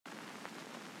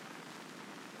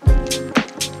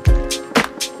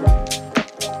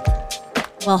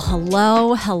Well,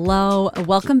 hello.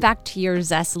 Welcome back to Your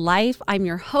Zest Life. I'm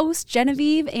your host,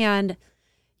 Genevieve, and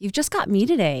you've just got me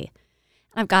today.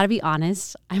 And I've got to be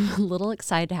honest, I'm a little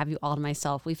excited to have you all to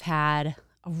myself. We've had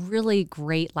a really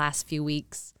great last few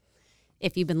weeks.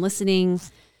 If you've been listening,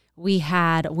 we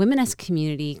had Women-S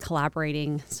Community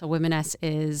collaborating. So Women-S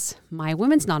is my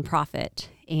women's nonprofit,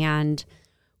 and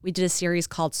we did a series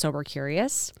called Sober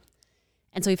Curious.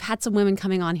 And so we've had some women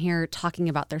coming on here talking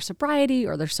about their sobriety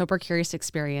or their Sober Curious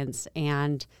experience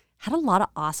and had a lot of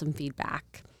awesome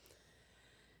feedback.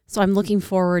 So I'm looking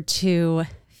forward to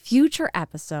future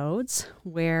episodes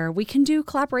where we can do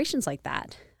collaborations like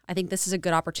that. I think this is a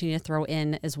good opportunity to throw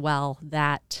in as well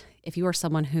that if you are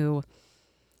someone who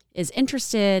is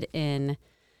interested in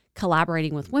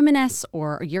collaborating with Women-S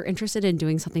or you're interested in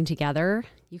doing something together,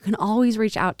 you can always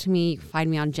reach out to me. You can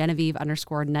find me on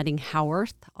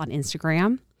Genevieve_Nutting-Howarth on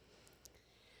Instagram.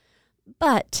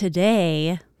 But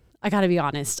today, I got to be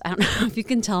honest, I don't know if you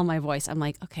can tell my voice. I'm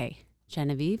like, okay,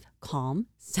 Genevieve, calm,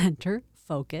 center,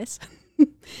 focus.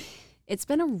 It's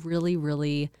been a really,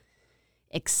 really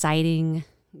exciting,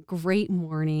 great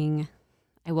morning.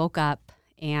 I woke up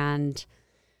and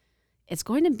it's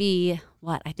going to be,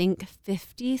 I think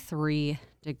 53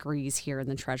 degrees here in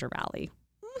the Treasure Valley,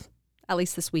 at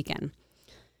least this weekend.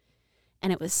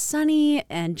 And it was sunny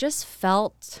and just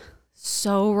felt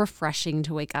so refreshing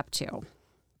to wake up to.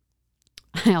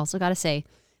 I also got to say,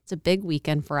 it's a big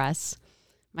weekend for us.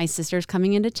 My sister's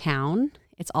coming into town.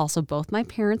 It's also both my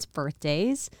parents'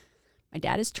 birthdays. My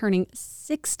dad is turning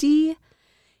 60.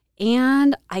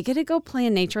 And I get to go play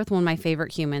in nature with one of my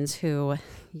favorite humans who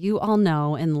you all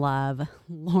know and love,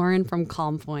 Lauren from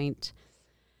Calm Point.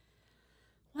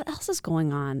 What else is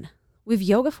going on? We have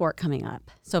Yoga Fort coming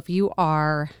up. So if you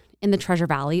are in the Treasure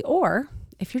Valley or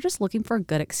if you're just looking for a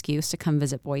good excuse to come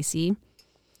visit Boise,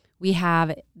 we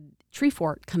have Tree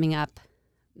Fort coming up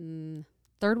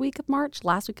last week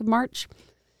of March.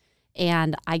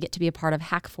 And I get to be a part of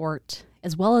Hack Fort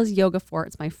as well as Yoga Fort.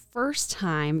 It's my first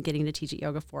time getting to teach at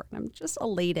Yoga Fort, and I'm just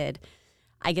elated.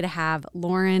 I get to have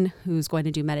Lauren, who's going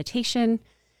to do meditation,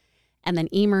 and then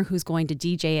Emer, who's going to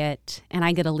DJ it, and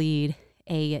I get to lead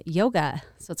a yoga.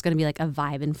 So it's going to be like a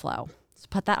vibe and flow. So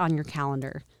put that on your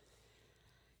calendar.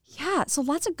 Yeah, so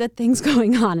lots of good things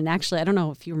going on. And actually, I don't know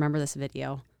if you remember this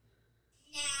video.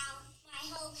 Now, my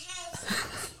whole house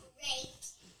is great.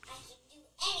 I can do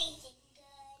anything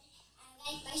good.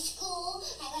 I like my school.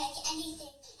 I like anything.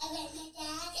 I like my dad.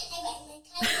 I like my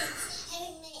cousins. I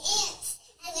like my aunts.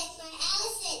 I like my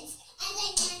Allisons. I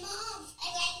like my mom. I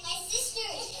like my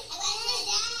sisters. I like my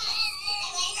dad.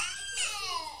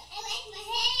 I like my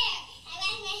hair. I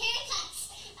like my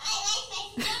haircuts. I like my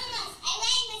pajamas. I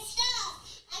like my stuff.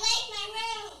 I like my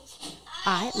room.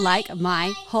 I like my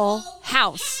whole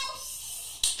house.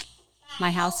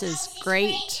 My house is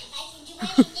great. I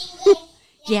can do anything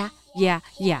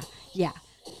good. Yeah.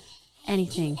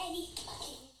 Anything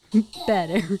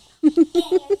better.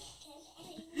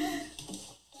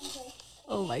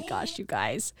 Oh my gosh, you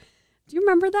guys. Do you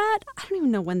remember that? I don't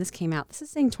even know when this came out. This is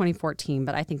saying 2014,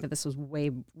 but I think that this was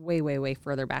way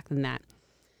further back than that.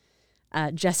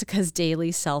 Jessica's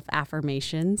Daily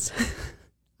Self-Affirmations.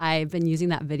 I've been using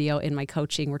that video in my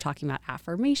coaching. We're talking about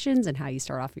affirmations and how you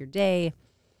start off your day.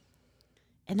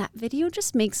 And that video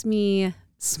just makes me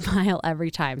smile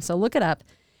every time. So look it up.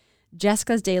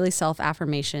 Jessica's Daily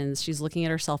Self-Affirmations. She's looking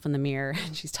at herself in the mirror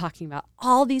and she's talking about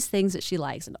all these things that she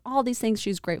likes and all these things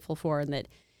she's grateful for and that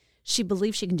she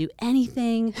believes she can do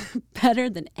anything better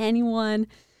than anyone.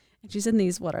 And she's in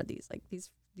these, what are these? Like these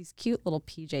cute little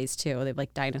PJs too. They have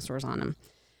like dinosaurs on them.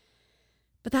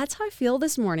 But that's how I feel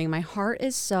this morning. My heart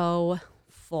is so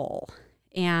full.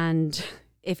 And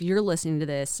if you're listening to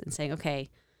this and saying, okay,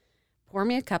 pour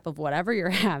me a cup of whatever you're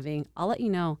having, I'll let you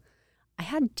know. I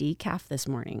had decaf this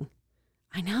morning.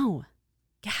 I know.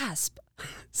 Gasp.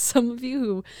 Some of you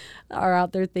who are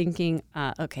out there thinking,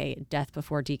 okay, death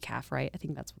before decaf, right? I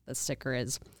think that's what the sticker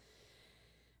is.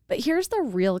 But here's the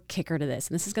real kicker to this,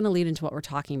 and this is going to lead into what we're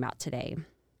talking about today.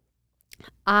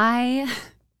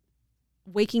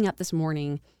 Waking up this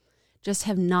morning, just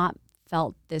have not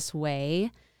felt this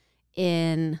way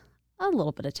in a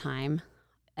little bit of time.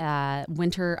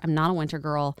 Winter, I'm not a winter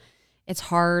girl. It's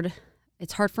hard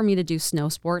for me to do snow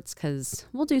sports because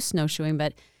we'll do snowshoeing,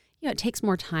 but it takes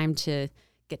more time to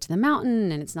get to the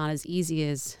mountain, and it's not as easy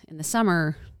as in the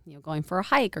summer, going for a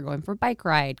hike or going for a bike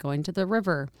ride, going to the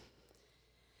river.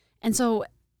 And so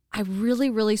I really,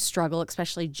 really struggle,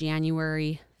 especially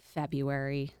January,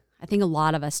 February. I think a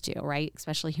lot of us do, right?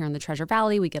 Especially here in the Treasure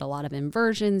Valley, we get a lot of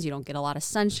inversions. You don't get a lot of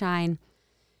sunshine.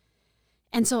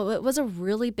 And so it was a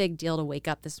really big deal to wake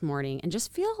up this morning and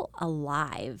just feel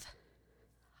alive.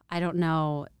 I don't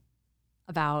know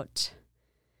about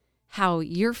how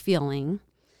you're feeling,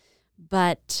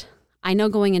 but I know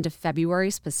going into February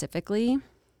specifically,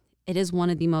 it is one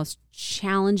of the most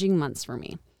challenging months for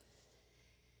me.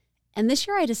 And this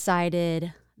year I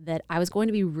decided that I was going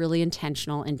to be really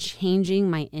intentional in changing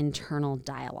my internal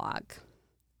dialogue.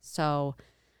 So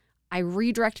I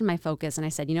redirected my focus and I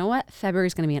said, you know what? February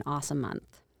is going to be an awesome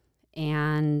month.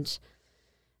 And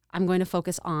I'm going to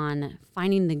focus on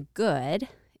finding the good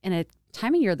in a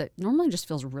time of year that normally just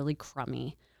feels really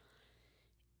crummy.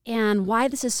 And why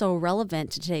this is so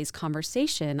relevant to today's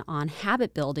conversation on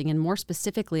habit building, and more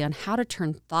specifically on how to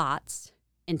turn thoughts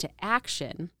into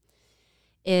action,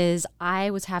 is I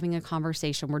was having a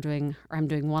conversation. I'm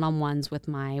doing one-on-ones with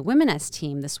my Women-S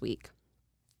team this week.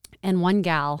 And one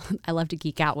gal I love to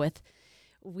geek out with,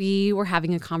 we were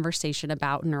having a conversation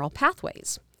about neural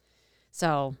pathways.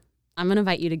 So I'm going to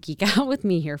invite you to geek out with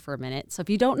me here for a minute. So if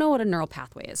you don't know what a neural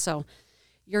pathway is, so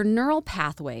your neural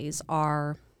pathways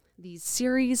are these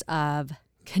series of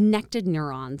connected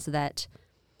neurons that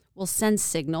will send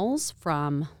signals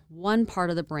from one part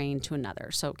of the brain to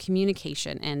another. So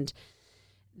communication, and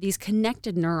these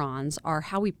connected neurons are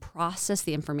how we process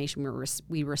the information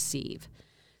we receive.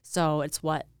 So it's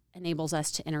what enables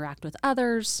us to interact with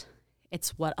others.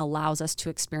 It's what allows us to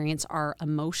experience our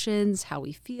emotions, how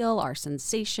we feel, our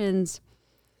sensations.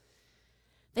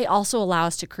 They also allow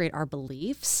us to create our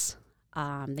beliefs.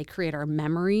 They create our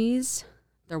memories.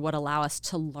 They're what allow us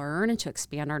to learn and to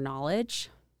expand our knowledge.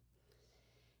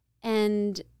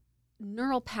 And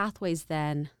neural pathways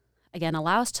then, again,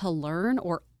 allow us to learn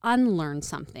or unlearn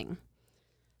something.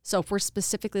 So if we're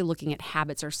specifically looking at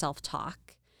habits or self-talk,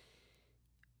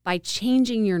 by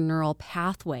changing your neural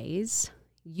pathways,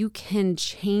 you can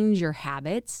change your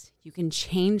habits. You can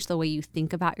change the way you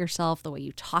think about yourself, the way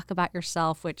you talk about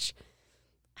yourself, which,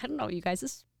 I don't know, you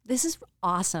guys, this is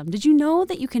awesome. Did you know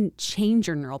that you can change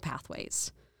your neural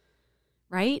pathways,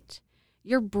 right?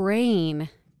 Your brain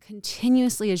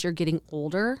continuously, as you're getting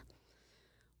older,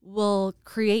 will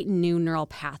create new neural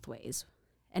pathways.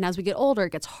 And as we get older,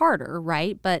 it gets harder,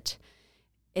 right? But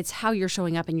it's how you're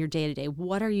showing up in your day-to-day.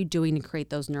 What are you doing to create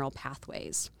those neural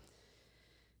pathways?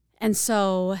 And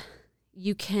so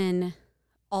you can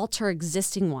alter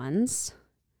existing ones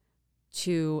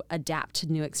to adapt to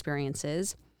new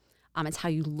experiences. It's how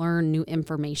you learn new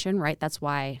information, right? That's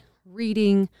why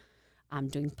reading,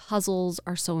 doing puzzles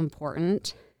are so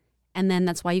important. And then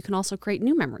that's why you can also create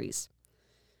new memories.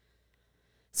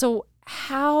 So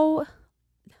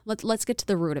let's get to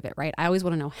the root of it, right? I always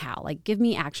want to know how. Like, give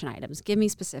me action items, give me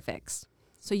specifics.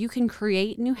 So you can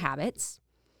create new habits.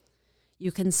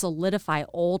 You can solidify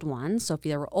old ones. So if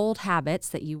there were old habits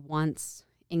that you once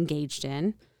engaged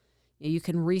in, you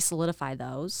can re-solidify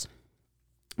those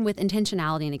with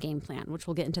intentionality and a game plan, which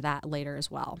we'll get into that later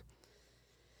as well.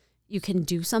 You can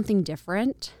do something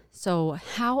different. So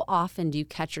how often do you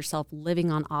catch yourself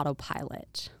living on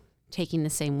autopilot, taking the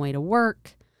same way to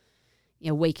work?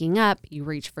 Waking up, you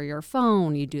reach for your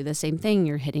phone, you do the same thing,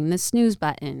 you're hitting the snooze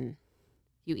button,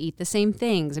 you eat the same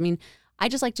things. I mean, I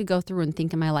just like to go through and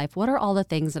think in my life, what are all the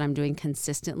things that I'm doing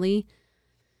consistently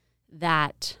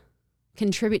that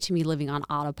contribute to me living on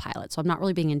autopilot? So I'm not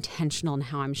really being intentional in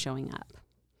how I'm showing up.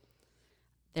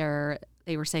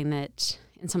 They were saying that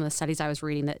in some of the studies I was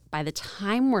reading, that by the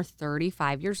time we're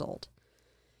 35 years old,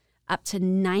 up to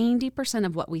 90%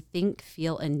 of what we think,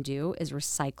 feel, and do is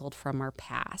recycled from our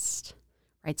past,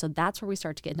 right? So that's where we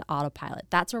start to get into autopilot.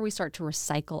 That's where we start to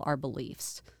recycle our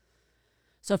beliefs.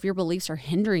 So if your beliefs are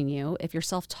hindering you, if your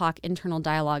self-talk, internal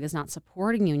dialogue is not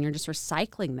supporting you and you're just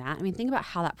recycling that, I mean, think about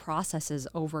how that processes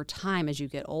over time as you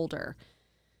get older.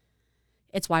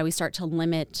 It's why we start to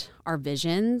limit our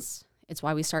visions. It's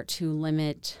why we start to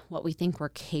limit what we think we're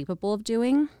capable of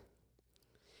doing.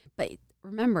 But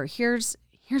remember, here's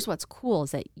what's cool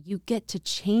is that you get to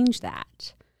change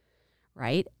that,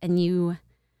 right?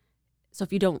 So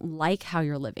if you don't like how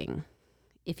you're living,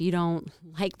 if you don't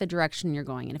like the direction you're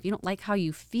going in, if you don't like how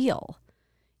you feel,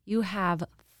 you have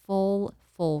full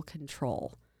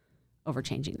control over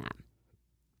changing that.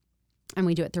 And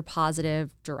we do it through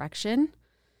positive direction,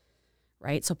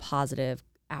 right? So positive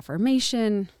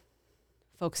affirmation,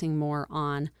 focusing more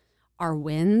on our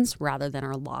wins rather than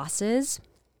our losses.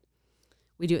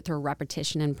 We do it through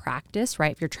repetition and practice,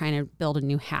 right? If you're trying to build a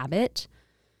new habit,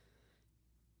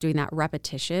 doing that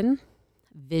repetition,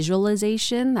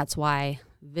 visualization, that's why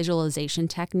visualization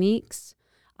techniques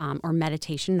or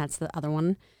meditation, that's the other one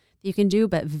that you can do,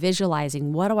 but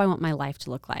visualizing, what do I want my life to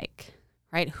look like,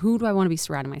 right? Who do I want to be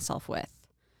surrounding myself with?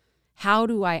 How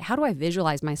do I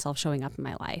visualize myself showing up in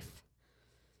my life?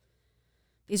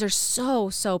 These are so,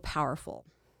 so powerful.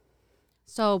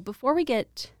 So before we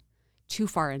get too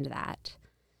far into that,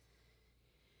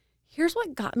 here's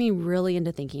what got me really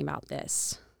into thinking about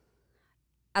this.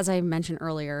 As I mentioned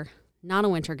earlier, not a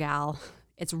winter gal.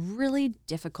 It's really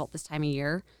difficult this time of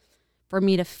year for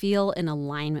me to feel in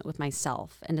alignment with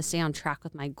myself and to stay on track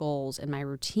with my goals and my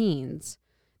routines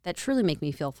that truly make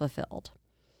me feel fulfilled.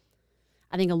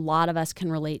 I think a lot of us can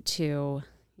relate to,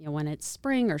 when it's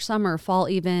spring or summer or fall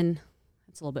even,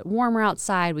 it's a little bit warmer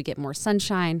outside, we get more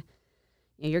sunshine.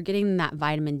 You're getting that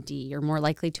vitamin D. You're more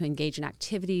likely to engage in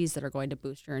activities that are going to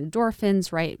boost your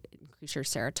endorphins, right? Increase your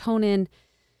serotonin.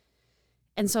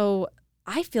 And so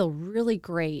I feel really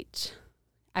great,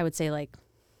 I would say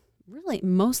really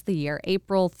most of the year,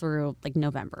 April through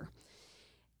November,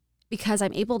 because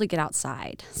I'm able to get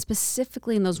outside,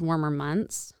 specifically in those warmer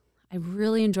months. I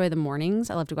really enjoy the mornings.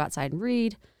 I love to go outside and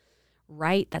read,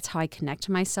 write. That's how I connect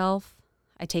to myself.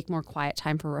 I take more quiet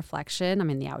time for reflection. I'm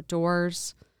in the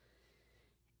outdoors.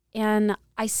 And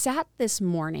I sat this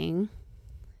morning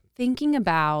thinking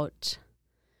about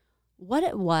what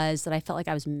it was that I felt like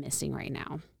I was missing right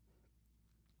now.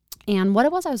 And what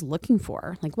it was I was looking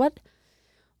for.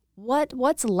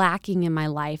 What's lacking in my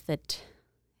life that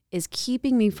is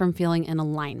keeping me from feeling in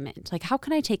alignment? How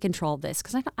can I take control of this?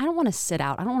 Because I don't want to sit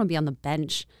out. I don't want to be on the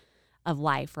bench of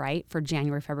life, right? For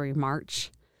January, February,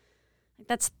 March.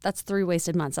 That's 3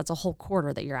 wasted months. That's a whole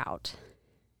quarter that you're out.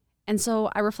 And so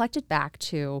I reflected back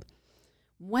to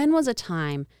when was a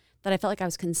time that I felt like I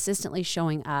was consistently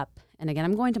showing up. And again,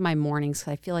 I'm going to my mornings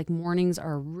because I feel like mornings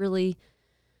are a really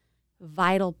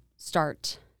vital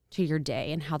start to your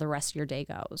day and how the rest of your day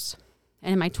goes.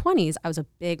 And in my 20s, I was a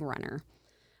big runner.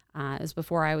 It was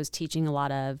before I was teaching a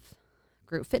lot of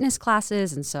group fitness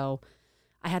classes. And so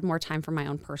I had more time for my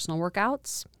own personal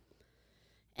workouts.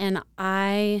 And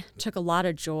I took a lot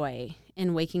of joy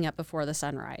in waking up before the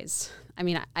sunrise. I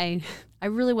mean, I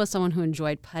really was someone who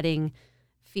enjoyed putting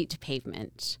feet to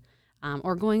pavement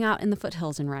or going out in the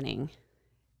foothills and running.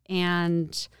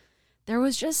 And there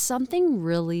was just something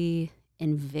really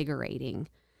invigorating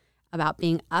about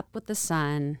being up with the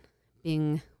sun,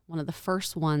 being one of the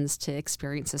first ones to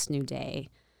experience this new day.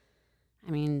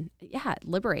 I mean, yeah,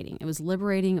 liberating. It was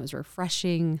liberating. It was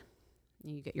refreshing.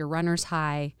 You get your runner's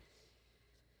high.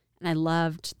 And I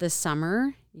loved this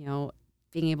summer,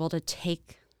 being able to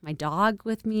take my dog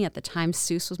with me. At the time,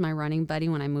 Seuss was my running buddy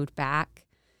when I moved back.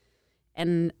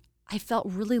 And I felt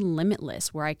really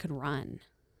limitless where I could run.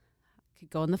 I could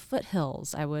go in the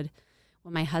foothills. I would,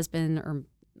 when my husband, or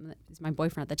my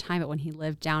boyfriend at the time, but when he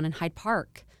lived down in Hyde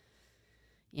Park,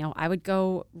 I would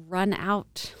go run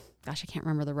out. Gosh, I can't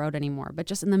remember the road anymore, but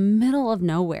just in the middle of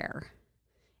nowhere.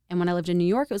 And when I lived in New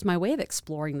York, it was my way of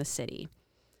exploring the city.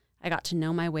 I got to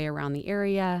know my way around the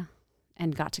area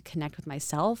and got to connect with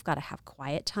myself, got to have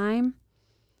quiet time.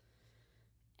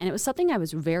 And it was something I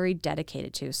was very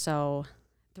dedicated to. So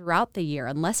throughout the year,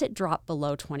 unless it dropped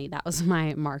below 20, that was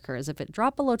my markers. If it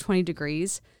dropped below 20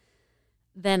 degrees,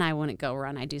 then I wouldn't go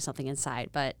run. I'd do something inside.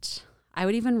 But I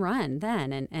would even run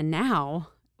then. And now,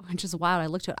 which is wild, I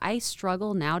look to it, I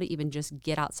struggle now to even just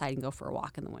get outside and go for a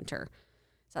walk in the winter.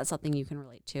 Is that something you can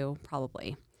relate to?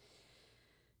 Probably.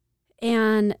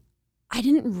 And I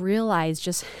didn't realize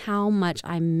just how much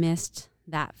I missed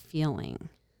that feeling.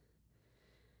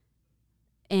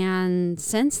 And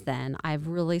since then, I've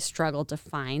really struggled to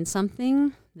find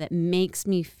something that makes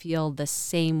me feel the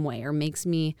same way or makes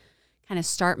me kind of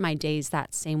start my days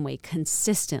that same way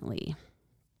consistently.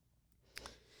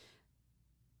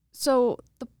 So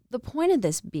the point of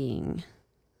this being,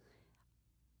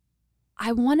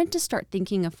 I wanted to start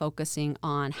thinking of focusing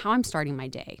on how I'm starting my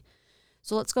day.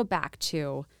 So let's go back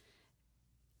to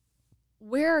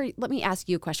let me ask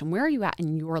you a question. Where are you at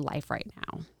in your life right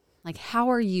now? How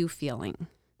are you feeling?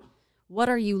 What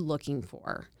are you looking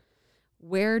for?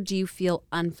 Where do you feel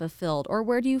unfulfilled or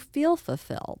where do you feel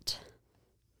fulfilled?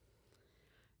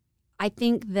 I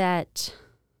think that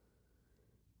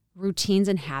routines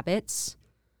and habits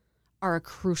are a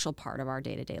crucial part of our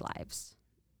day-to-day lives.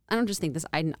 I don't just think this,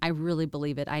 I really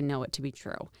believe it. I know it to be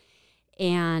true.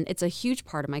 And it's a huge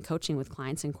part of my coaching with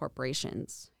clients and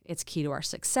corporations. It's key to our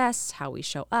success, how we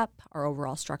show up, our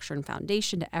overall structure and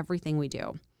foundation to everything we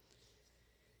do.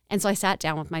 And so I sat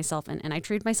down with myself and I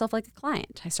treated myself like a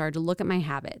client. I started to look at my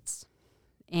habits.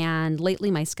 And lately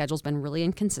my schedule's been really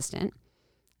inconsistent.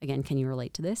 Again, can you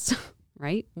relate to this?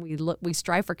 Right? We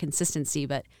strive for consistency,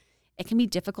 but it can be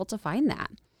difficult to find that.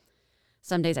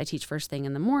 Some days I teach first thing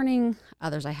in the morning,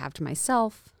 others I have to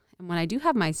myself. And when I do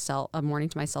have a morning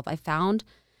to myself, I found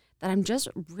that I'm just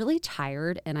really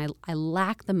tired and I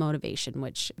lack the motivation,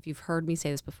 which if you've heard me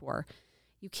say this before,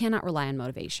 you cannot rely on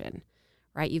motivation,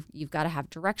 right? You've got to have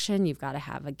direction. You've got to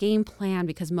have a game plan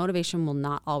because motivation will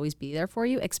not always be there for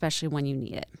you, especially when you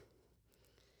need it.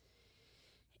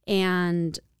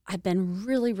 And I've been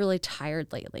really, really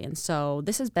tired lately. And so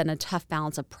this has been a tough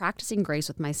balance of practicing grace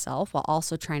with myself while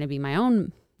also trying to be my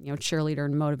own, cheerleader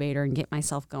and motivator and get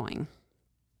myself going.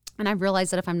 And I've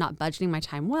realized that if I'm not budgeting my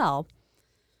time well,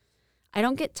 I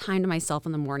don't get time to myself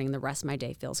in the morning. The rest of my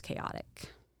day feels chaotic.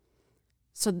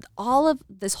 So all of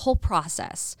this whole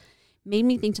process made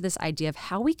me think to this idea of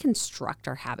how we construct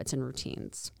our habits and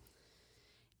routines,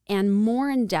 and more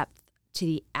in depth to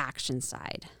the action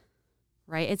side,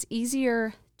 right? It's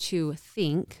easier to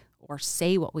think or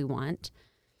say what we want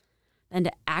than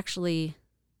to actually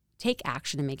take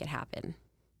action and make it happen,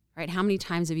 right? How many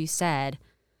times have you said,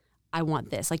 I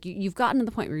want this? Like you've gotten to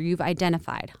the point where you've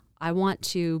identified, I want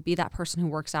to be that person who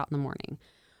works out in the morning,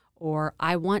 or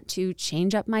I want to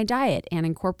change up my diet and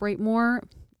incorporate more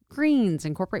greens,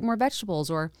 incorporate more vegetables,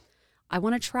 or I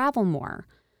want to travel more.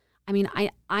 I mean,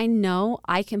 I know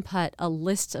I can put a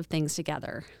list of things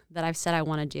together that I've said I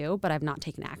want to do, but I've not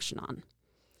taken action on,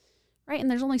 right? And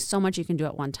there's only so much you can do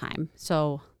at one time.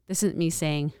 So this isn't me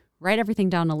saying, write everything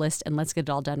down on a list and let's get it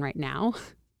all done right now.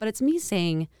 But it's me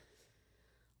saying,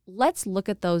 let's look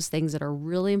at those things that are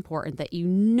really important that you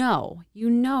know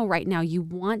right now you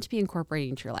want to be incorporating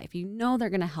into your life. You know they're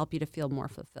going to help you to feel more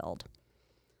fulfilled.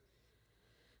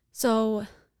 So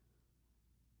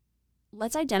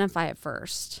let's identify it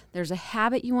first. There's a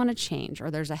habit you want to change,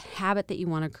 or there's a habit that you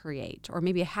want to create, or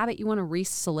maybe a habit you want to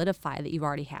re-solidify that you've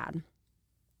already had.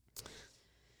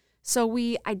 So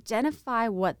we identify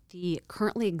what the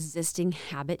currently existing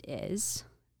habit is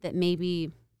that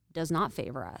maybe does not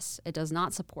favor us. It does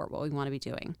not support what we want to be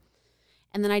doing.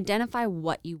 And then identify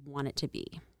what you want it to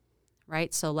be,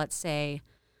 right? So let's say,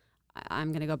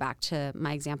 I'm going to go back to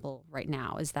my example right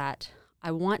now, is that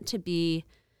I want to be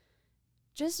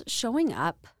just showing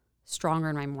up stronger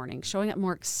in my mornings, showing up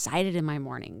more excited in my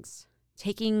mornings,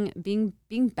 being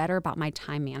better about my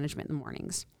time management in the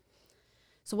mornings.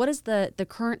 So what is the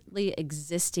currently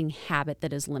existing habit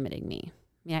that is limiting me?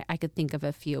 I mean, I could think of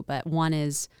a few, but one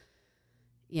is,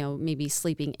 maybe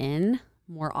sleeping in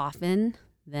more often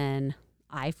than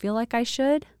I feel like I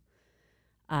should,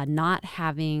 not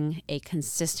having a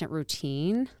consistent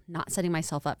routine, not setting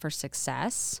myself up for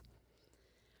success.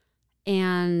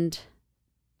 And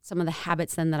some of the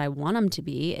habits then that I want them to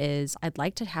be is I'd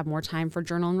like to have more time for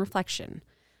journal and reflection.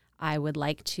 I would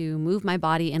like to move my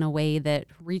body in a way that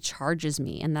recharges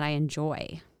me and that I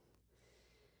enjoy.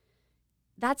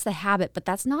 That's the habit, but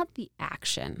that's not the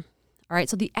action. All right,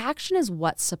 so the action is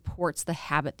what supports the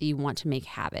habit that you want to make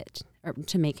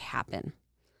happen.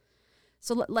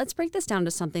 So let's break this down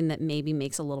to something that maybe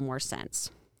makes a little more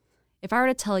sense. If I were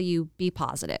to tell you, be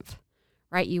positive,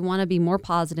 right? You want to be more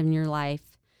positive in your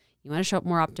life. You want to show up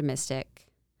more optimistic.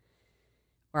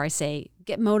 Or I say,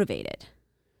 get motivated,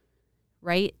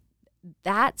 right?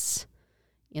 That's,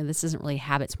 this isn't really a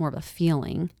habit, it's more of a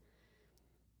feeling.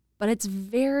 But it's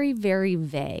very, very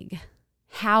vague.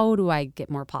 How do I get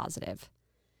more positive?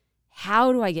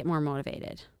 How do I get more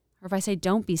motivated? Or if I say,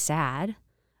 don't be sad,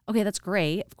 okay, that's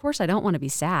great. Of course, I don't want to be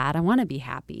sad. I want to be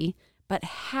happy. But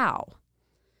how?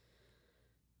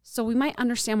 So we might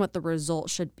understand what the result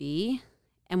should be,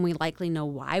 and we likely know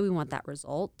why we want that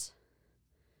result.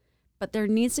 But there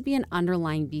needs to be an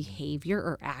underlying behavior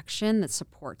or action that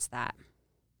supports that.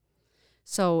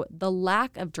 So the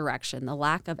lack of direction, the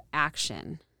lack of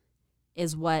action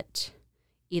is what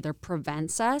either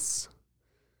prevents us,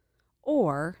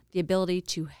 or the ability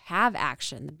to have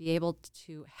action, to be able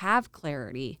to have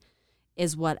clarity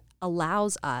is what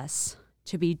allows us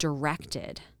to be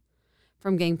directed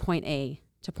from getting point A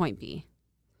to point B.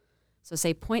 So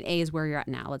say point A is where you're at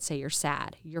now. Let's say you're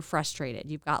sad, you're frustrated,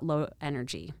 you've got low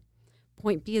energy.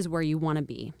 Point B is where you want to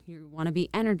be. You want to be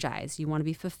energized, you want to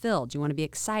be fulfilled, you want to be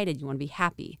excited, you want to be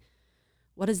happy.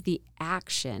 What is the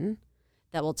action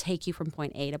that will take you from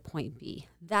point A to point B?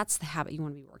 That's the habit you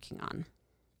want to be working on.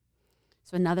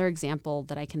 So another example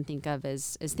that I can think of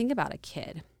is think about a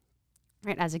kid,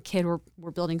 right? As a kid,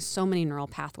 we're building so many neural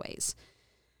pathways.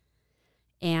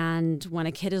 And when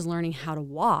a kid is learning how to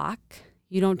walk,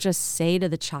 you don't just say to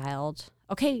the child,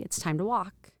 okay, it's time to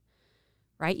walk,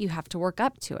 right? You have to work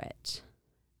up to it.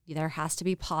 There has to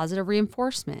be positive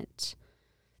reinforcement.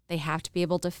 They have to be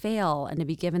able to fail and to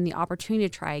be given the opportunity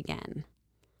to try again.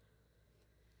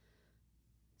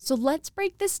 So let's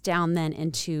break this down then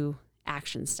into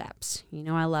action steps.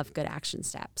 I love good action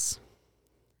steps.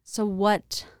 So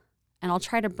what And I'll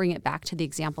try to bring it back to the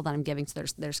example that I'm giving so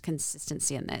there's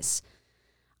consistency in this.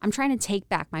 I'm trying to take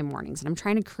back my mornings, and I'm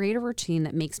trying to create a routine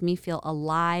that makes me feel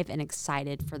alive and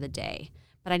excited for the day.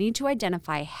 But I need to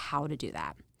identify how to do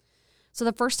that. So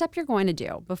the first step you're going to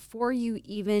do before you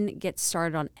even get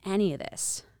started on any of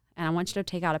this, and I want you to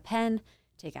take out a pen,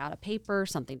 take out a paper,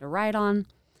 something to write on,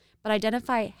 but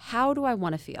identify, how do I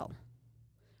want to feel?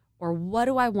 Or what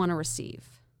do I want to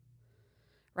receive?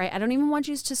 Right? I don't even want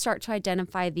you to start to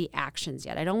identify the actions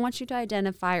yet. I don't want you to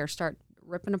identify or start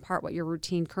ripping apart what your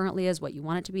routine currently is, what you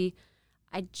want it to be.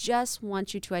 I just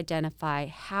want you to identify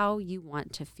how you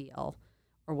want to feel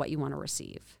or what you want to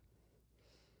receive.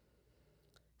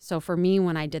 So for me,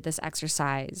 when I did this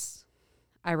exercise,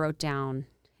 I wrote down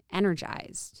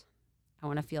energized. I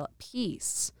want to feel at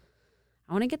peace.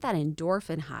 I want to get that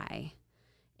endorphin high.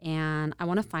 And I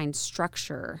want to find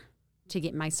structure to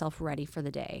get myself ready for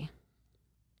the day.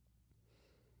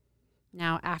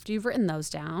 Now, after you've written those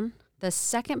down, the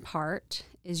second part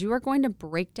is you are going to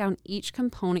break down each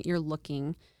component you're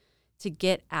looking to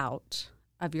get out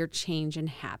of your change in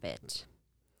habit.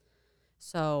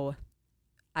 So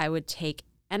I would take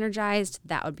energized,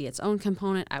 that would be its own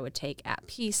component. I would take at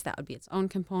peace, that would be its own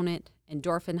component,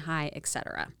 endorphin high,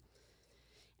 etc.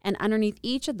 And underneath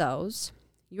each of those,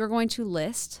 you're going to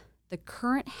list the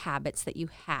current habits that you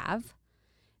have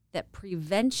that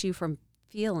prevent you from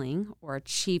feeling or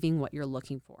achieving what you're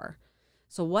looking for.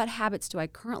 So what habits do I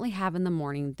currently have in the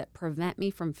morning that prevent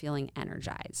me from feeling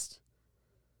energized?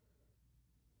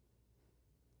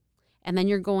 And then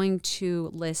you're going to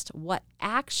list what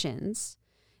actions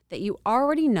that you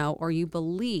already know or you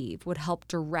believe would help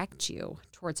direct you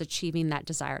towards achieving that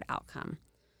desired outcome.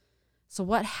 So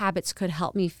what habits could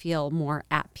help me feel more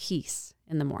at peace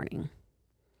in the morning?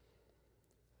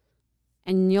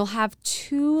 And you'll have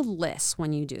 2 lists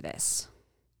when you do this.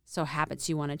 So habits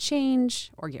you want to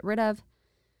change or get rid of,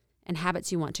 and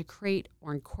habits you want to create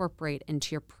or incorporate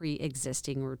into your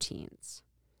pre-existing routines.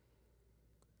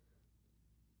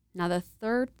 Now the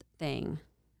third thing,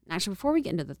 actually before we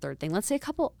get into the third thing, I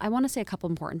want to say a couple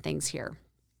important things here.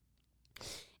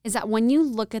 Is that when you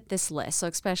look at this list, so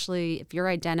especially if you're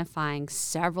identifying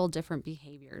several different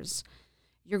behaviors,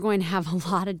 you're going to have a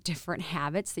lot of different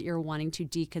habits that you're wanting to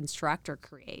deconstruct or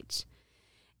create.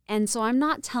 And so I'm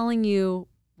not telling you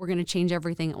we're going to change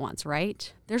everything at once,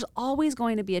 right? There's always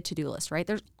going to be a to-do list, right?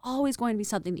 There's always going to be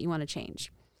something that you want to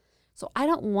change. So I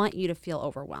don't want you to feel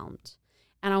overwhelmed.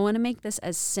 And I want to make this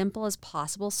as simple as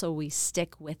possible so we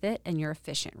stick with it and you're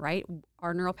efficient, right?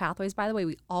 Our neural pathways, by the way,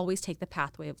 we always take the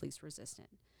pathway of least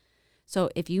resistance. So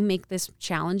if you make this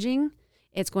challenging,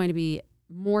 it's going to be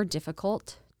more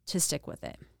difficult to stick with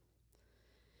it.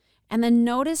 And then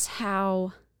notice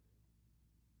how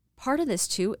part of this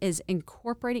too is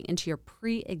incorporating into your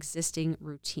pre-existing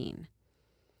routine.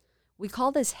 We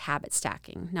call this habit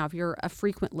stacking. Now, if you're a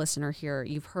frequent listener here,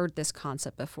 you've heard this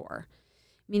concept before,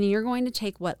 meaning you're going to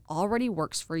take what already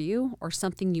works for you or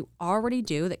something you already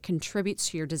do that contributes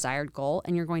to your desired goal,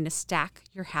 and you're going to stack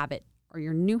your habit or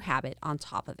your new habit on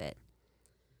top of it.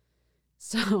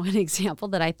 So an example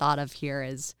that I thought of here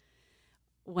is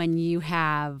when you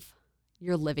have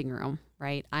your living room,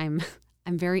 right? I'm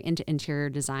very into interior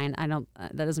design.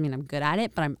 That doesn't mean I'm good at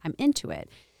it, but I'm into it.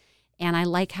 And I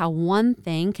like how one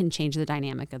thing can change the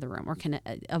dynamic of the room or can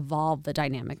evolve the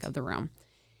dynamic of the room.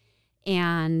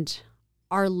 And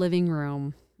our living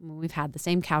room, we've had the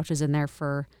same couches in there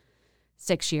for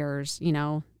 6 years. You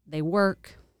know, they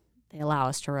work, they allow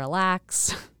us to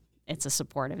relax. It's a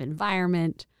supportive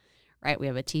environment, right? We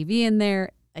have a TV in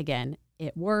there. Again,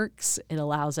 it works. It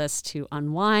allows us to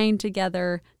unwind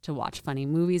together, to watch funny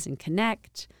movies and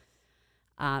connect.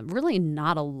 Really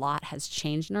not a lot has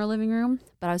changed in our living room,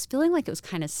 but I was feeling like it was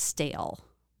kind of stale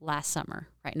last summer,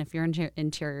 right? And if you're into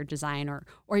interior design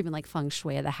or even like feng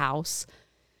shui of the house,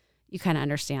 you kind of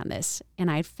understand this. And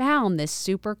I found this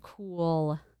super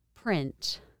cool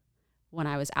print when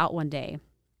I was out one day.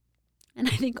 And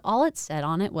I think all it said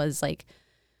on it was like,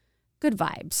 good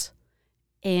vibes.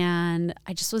 And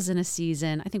I just was in a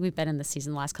season, I think we've been in the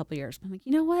season the last couple of years. I'm like,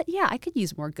 you know what? Yeah, I could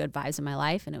use more good vibes in my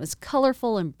life. And it was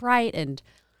colorful and bright. And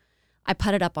I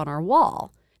put it up on our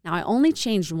wall. Now, I only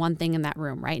changed one thing in that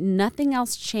room, right? Nothing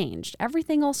else changed.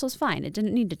 Everything else was fine. It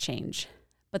didn't need to change.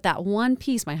 But that one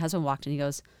piece, my husband walked in, he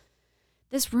goes,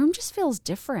 this room just feels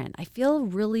different. I feel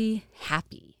really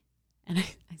happy. And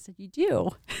I said, you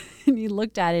do? And he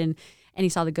looked at it and he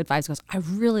saw the good vibes. He goes, I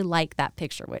really like that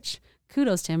picture, which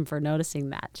kudos to him for noticing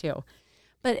that too.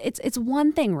 But it's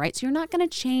one thing, right? So you're not going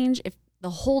to change if the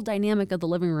whole dynamic of the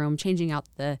living room, changing out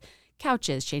the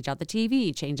couches, change out the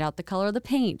TV, change out the color of the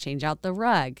paint, change out the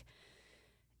rug.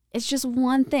 It's just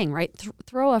one thing, right?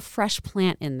 Throw a fresh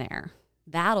plant in there.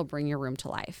 That'll bring your room to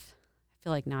life. I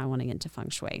feel like now I want to get into feng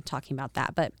shui talking about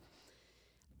that, but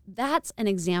that's an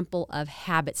example of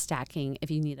habit stacking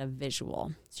if you need a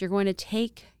visual. So you're going to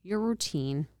take your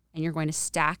routine and you're going to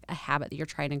stack a habit that you're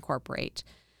trying to incorporate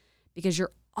because you've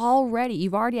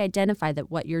already identified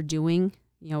that what you're doing,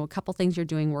 a couple things you're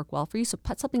doing work well for you. So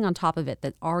put something on top of it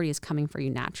that already is coming for you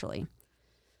naturally.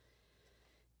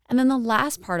 And then the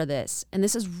last part of this, and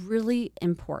this is really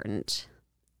important,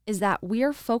 is that we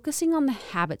are focusing on the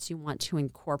habits you want to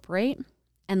incorporate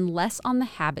and less on the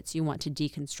habits you want to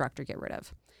deconstruct or get rid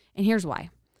of. And here's why.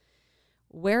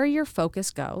 Where your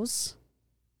focus goes,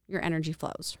 your energy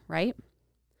flows, right?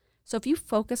 So if you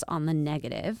focus on the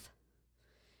negative,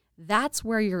 that's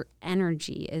where your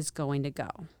energy is going to go.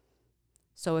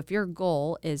 So if your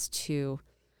goal is to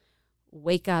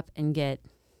wake up and get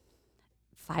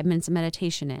 5 minutes of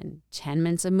meditation in, 10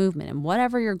 minutes of movement, and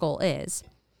whatever your goal is,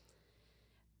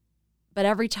 but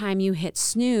every time you hit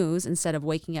snooze, instead of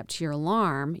waking up to your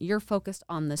alarm, you're focused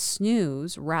on the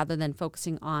snooze rather than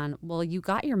focusing on, well, you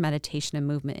got your meditation and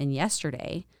movement in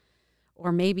yesterday,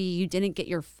 or maybe you didn't get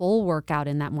your full workout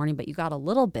in that morning, but you got a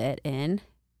little bit in,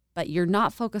 but you're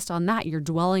not focused on that. You're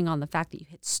dwelling on the fact that you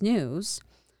hit snooze.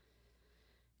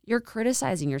 You're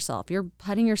criticizing yourself. You're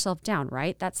putting yourself down,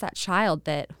 right? That's that child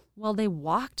that, well, they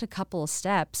walked a couple of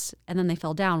steps and then they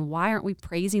fell down. Why aren't we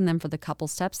praising them for the couple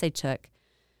steps they took?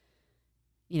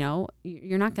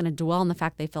 You're not going to dwell on the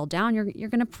fact they fell down. You're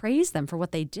going to praise them for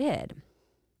what they did.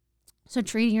 So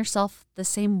treating yourself the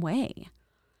same way.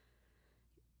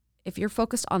 If you're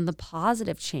focused on the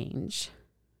positive change,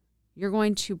 you're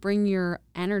going to bring your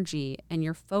energy and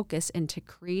your focus into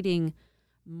creating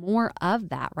more of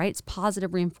that, right? It's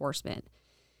positive reinforcement.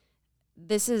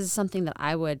 This is something that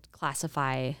I would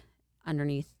classify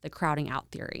underneath the crowding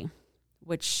out theory,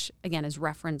 which again is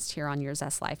referenced here on Your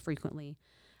Zest Life frequently.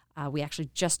 We actually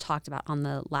just talked about on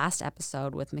the last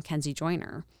episode with Mackenzie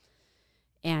Joyner.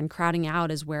 And crowding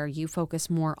out is where you focus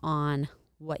more on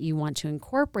what you want to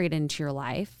incorporate into your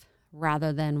life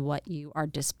rather than what you are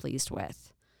displeased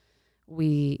with.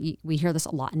 We hear this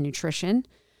a lot in nutrition.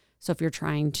 So if you're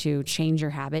trying to change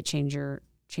your habit, change your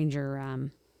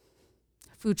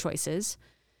food choices,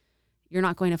 you're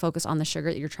not going to focus on the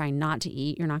sugar that you're trying not to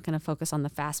eat. You're not going to focus on the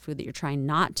fast food that you're trying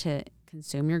not to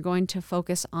consume. You're going to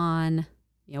focus on,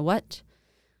 what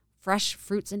fresh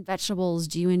fruits and vegetables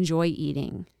do you enjoy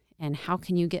eating? And how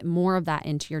can you get more of that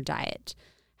into your diet?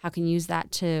 How can you use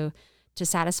that to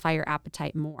satisfy your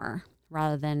appetite more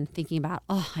rather than thinking about,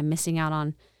 I'm missing out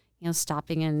on,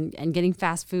 stopping and getting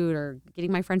fast food or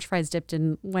getting my French fries dipped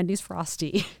in Wendy's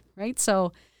Frosty, right?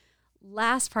 So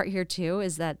last part here too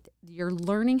is that you're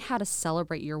learning how to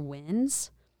celebrate your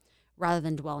wins rather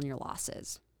than dwell on your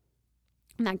losses.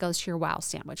 And that goes to your wow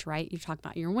sandwich, right? You talk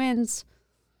about your wins,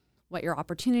 what your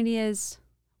opportunity is,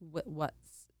 what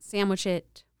sandwich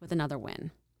it with another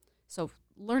win. So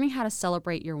learning how to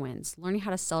celebrate your wins, learning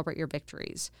how to celebrate your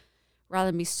victories, rather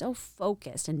than be so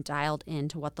focused and dialed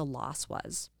into what the loss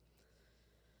was.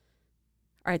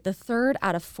 All right, the third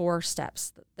out of 4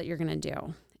 steps that you're going to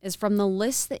do is from the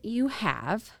list that you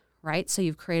have, right? So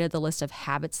you've created the list of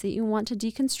habits that you want to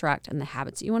deconstruct and the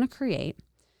habits that you want to create.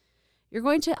 You're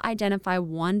going to identify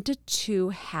 1 to 2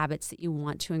 habits that you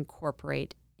want to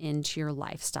incorporate into your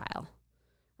lifestyle,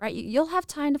 right? You'll have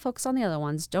time to focus on the other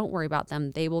ones. Don't worry about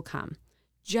them. They will come.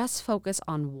 Just focus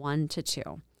on 1 to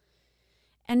 2.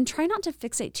 And try not to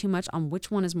fixate too much on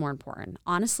which one is more important.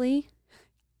 Honestly,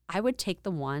 I would take the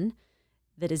one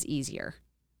that is easier.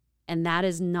 And that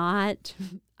is not,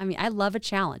 I love a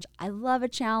challenge.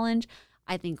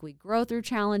 I think we grow through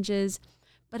challenges.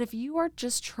 But if you are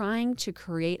just trying to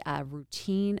create a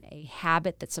routine, a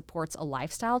habit that supports a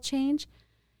lifestyle change,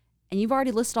 and you've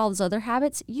already listed all those other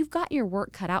habits, you've got your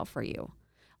work cut out for you.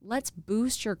 Let's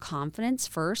boost your confidence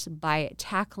first by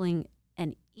tackling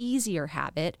an easier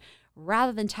habit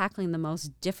rather than tackling the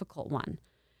most difficult one,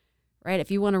 right?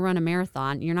 If you want to run a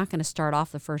marathon, you're not going to start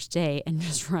off the first day and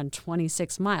just run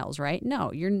 26 miles, right?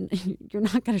 No, you're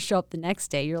not going to show up the next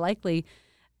day. You're likely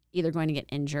either going to get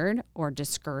injured or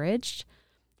discouraged,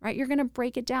 right? You're going to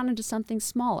break it down into something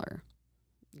smaller.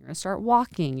 You're going to start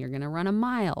walking. You're going to run a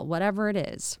mile, whatever it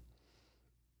is.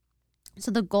 So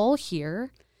the goal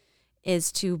here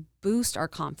is to boost our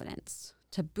confidence,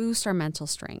 to boost our mental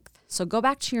strength. So go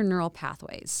back to your neural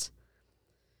pathways,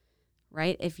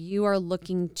 right? If you are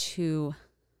looking to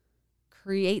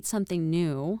create something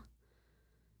new,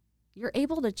 you're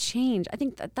able to change. I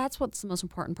think that's what's the most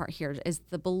important part here is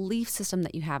the belief system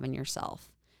that you have in yourself,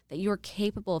 that you're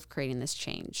capable of creating this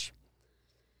change.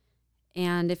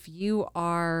 And if you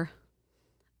are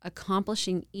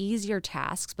accomplishing easier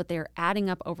tasks, but they're adding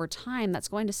up over time, that's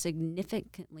going to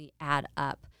significantly add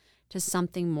up to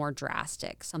something more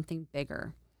drastic, something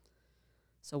bigger.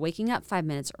 So waking up 5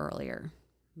 minutes earlier,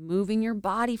 moving your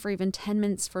body for even 10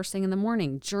 minutes first thing in the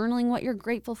morning, journaling what you're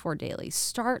grateful for daily.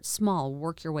 Start small,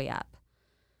 work your way up.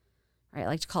 Right? I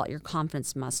like to call it your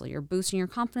confidence muscle. You're boosting your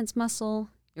confidence muscle,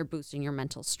 you're boosting your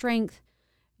mental strength,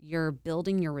 you're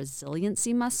building your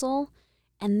resiliency muscle,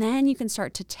 and then you can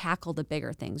start to tackle the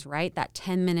bigger things, right? That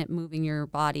 10-minute moving your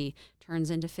body turns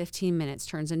into 15 minutes,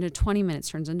 turns into 20 minutes,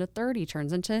 turns into 30,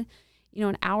 turns into,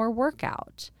 an hour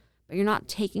workout. But you're not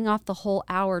taking off the whole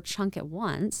hour chunk at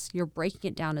once. You're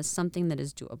breaking it down as something that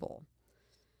is doable.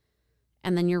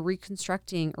 And then you're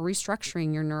reconstructing or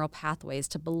restructuring your neural pathways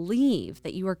to believe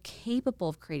that you are capable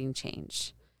of creating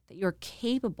change, that you are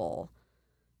capable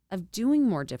of doing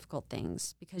more difficult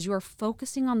things because you are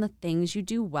focusing on the things you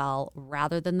do well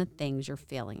rather than the things you're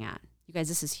failing at. You guys,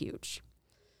 this is huge.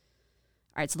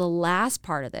 All right, so the last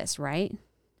part of this, right,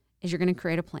 is you're going to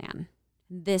create a plan.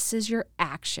 This is your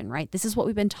action, right? This is what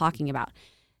we've been talking about,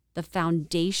 the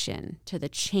foundation to the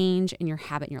change in your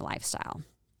habit and your lifestyle.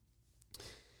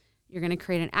 You're going to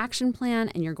create an action plan,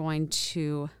 and you're going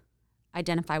to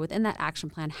identify within that action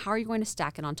plan, how are you going to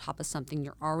stack it on top of something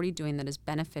you're already doing that is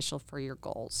beneficial for your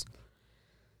goals?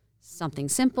 Something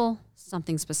simple,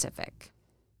 something specific.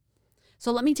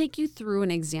 So let me take you through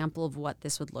an example of what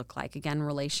this would look like, again, in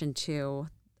relation to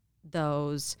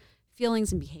those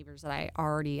feelings and behaviors that I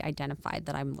already identified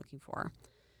that I'm looking for.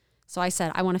 So I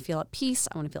said, I want to feel at peace,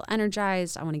 I want to feel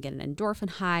energized, I want to get an endorphin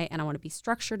high, and I want to be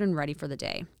structured and ready for the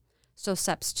day. So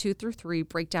steps 2 through 3,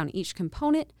 break down each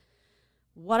component,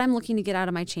 what I'm looking to get out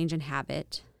of my change in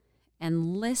habit,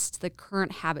 and list the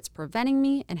current habits preventing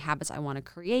me and habits I want to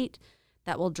create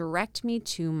that will direct me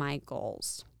to my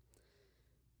goals.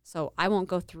 So I won't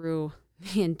go through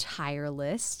the entire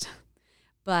list,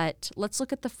 but let's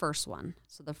look at the first one.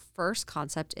 So the first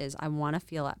concept is I want to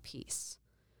feel at peace.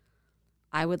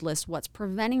 I would list what's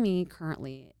preventing me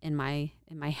currently in my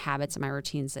habits and my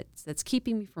routines that's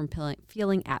keeping me from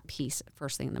feeling at peace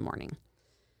first thing in the morning.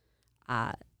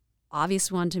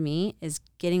 Obvious one to me is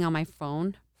getting on my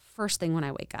phone first thing when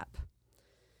I wake up.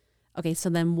 Okay, so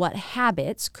then what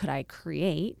habits could I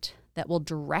create that will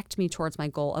direct me towards my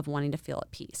goal of wanting to feel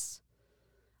at peace?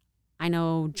 I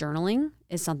know journaling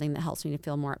is something that helps me to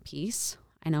feel more at peace.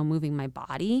 I know moving my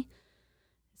body,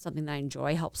 something that I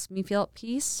enjoy, helps me feel at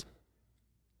peace.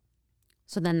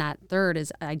 So then that third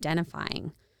is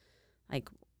identifying, like,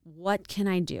 what can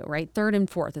I do, right? Third and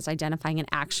fourth is identifying an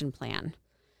action plan.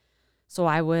 So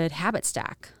I would habit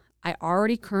stack. I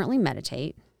already currently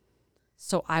meditate,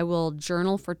 so I will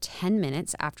journal for 10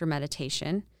 minutes after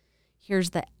meditation. Here's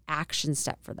the action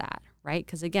step for that, right?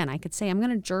 Because again, I could say I'm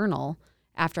going to journal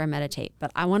after I meditate,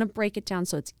 but I want to break it down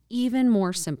so it's even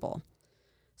more simple.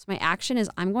 So my action is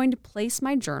I'm going to place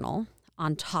my journal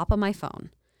on top of my phone.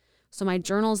 So my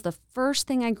journal is the first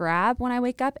thing I grab when I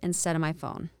wake up instead of my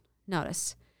phone.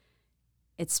 Notice,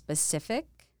 it's specific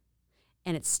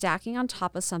and it's stacking on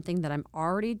top of something that I'm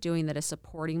already doing that is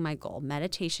supporting my goal.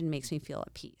 Meditation makes me feel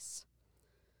at peace.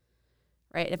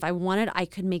 Right? If I wanted, I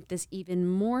could make this even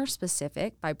more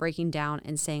specific by breaking down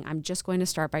and saying, I'm just going to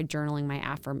start by journaling my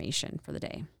affirmation for the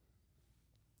day.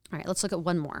 All right, let's look at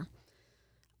one more.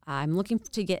 I'm looking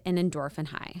to get an endorphin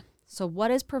high. So what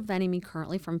is preventing me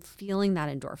currently from feeling that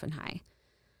endorphin high?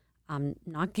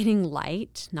 Not getting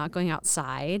light, not going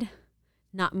outside,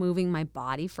 not moving my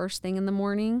body first thing in the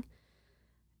morning,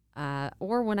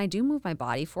 or when I do move my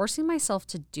body, forcing myself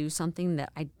to do something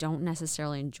that I don't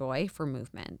necessarily enjoy for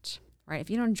movement. Right? If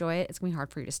you don't enjoy it, it's going to be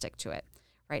hard for you to stick to it.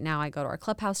 Right now, I go to our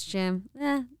clubhouse gym.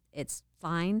 It's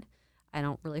fine. I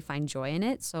don't really find joy in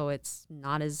it, so it's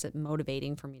not as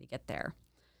motivating for me to get there.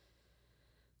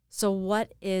 So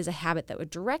what is a habit that would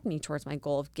direct me towards my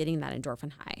goal of getting that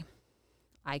endorphin high?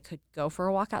 I could go for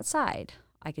a walk outside.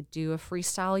 I could do a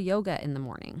freestyle yoga in the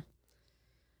morning.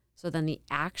 So then the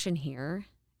action here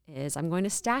is I'm going to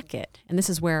stack it. And this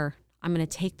is where I'm going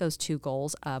to take those two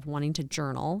goals of wanting to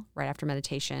journal right after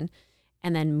meditation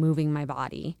and then moving my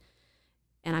body.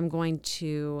 And I'm going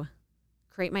to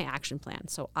create my action plan.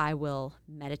 So I will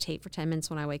meditate for 10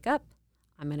 minutes when I wake up.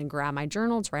 I'm going to grab my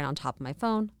journal. It's right on top of my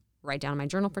phone. Write down my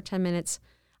journal for 10 minutes.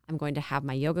 I'm going to have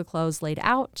my yoga clothes laid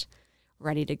out,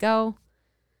 ready to go.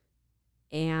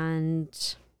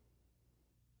 And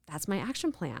that's my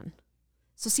action plan.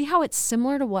 So see how it's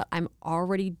similar to what I'm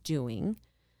already doing,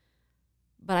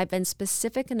 but I've been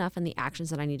specific enough in the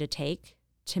actions that I need to take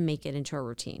to make it into a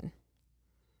routine.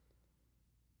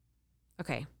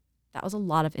 Okay, that was a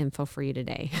lot of info for you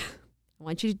today. I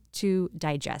want you to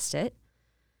digest it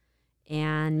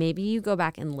And maybe you go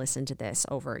back and listen to this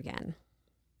over again.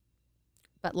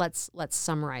 But let's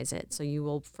summarize it. So you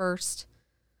will first,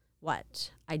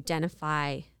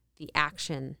 identify the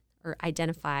action, or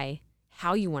identify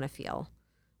how you want to feel,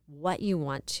 what you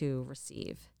want to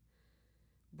receive.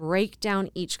 Break down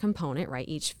each component, right?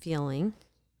 Each feeling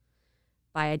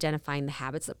by identifying the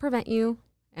habits that prevent you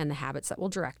and the habits that will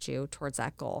direct you towards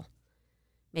that goal.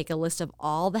 Make a list of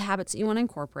all the habits that you want to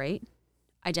incorporate.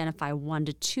 Identify 1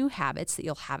 to 2 habits that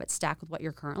you'll have it stack with what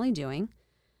you're currently doing.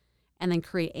 And then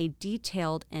create a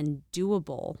detailed and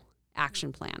doable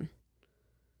action plan.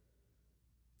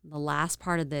 The last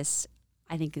part of this,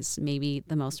 I think, is maybe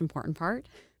the most important part,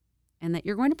 and that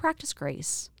you're going to practice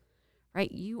grace,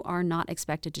 right? You are not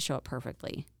expected to show up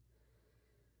perfectly.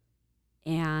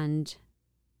 And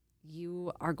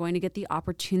you are going to get the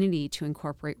opportunity to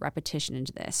incorporate repetition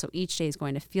into this. So each day is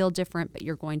going to feel different, but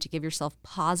you're going to give yourself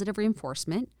positive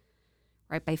reinforcement,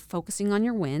 right? By focusing on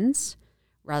your wins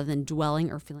rather than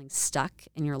dwelling or feeling stuck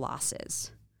in your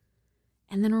losses.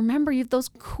 And then remember, you have those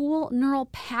cool neural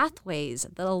pathways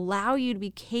that allow you to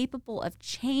be capable of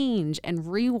change and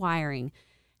rewiring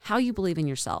how you believe in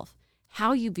yourself,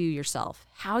 how you view yourself,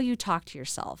 how you talk to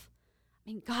yourself. I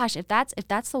mean, gosh, if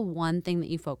that's the one thing that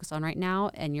you focus on right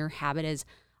now, and your habit is,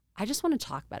 I just want to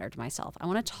talk better to myself. I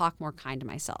want to talk more kind to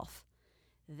myself.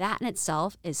 That in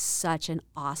itself is such an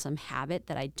awesome habit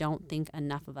that I don't think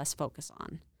enough of us focus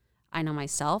on. I know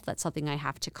myself, that's something I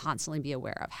have to constantly be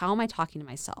aware of. How am I talking to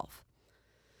myself?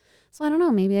 So I don't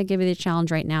know, maybe I give you the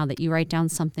challenge right now that you write down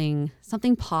something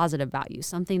positive about you,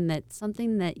 something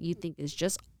that you think is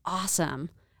just awesome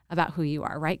about who you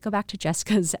are, right? Go back to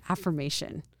Jessica's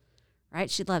affirmation, right?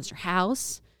 She loves her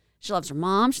house. She loves her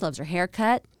mom. She loves her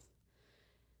haircut.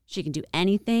 She can do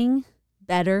anything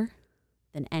better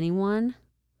than anyone.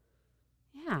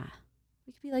 Yeah,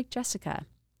 we could be like Jessica.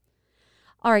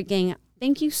 All right, gang,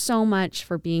 thank you so much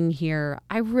for being here.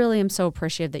 I really am so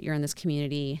appreciative that you're in this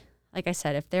community. Like I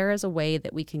said, if there is a way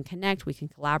that we can connect, we can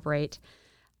collaborate,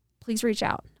 please reach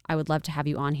out. I would love to have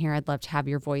you on here. I'd love to have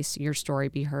your voice, your story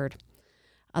be heard.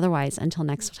 Otherwise, until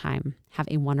next time, have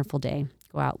a wonderful day.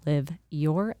 Go out, live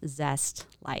your zest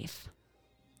life.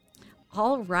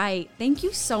 All right. Thank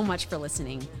you so much for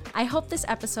listening. I hope this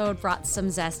episode brought some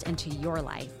zest into your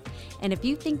life. And if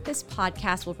you think this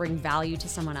podcast will bring value to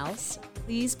someone else,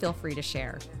 please feel free to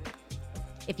share.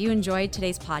 If you enjoyed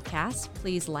today's podcast,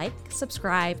 please like,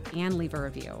 subscribe, and leave a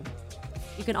review.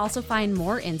 You can also find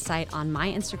more insight on my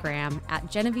Instagram at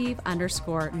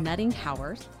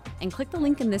Genevieve_Nutting-Howarth, and click the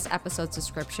link in this episode's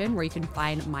description where you can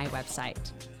find my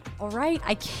website. All right,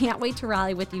 I can't wait to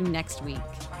rally with you next week.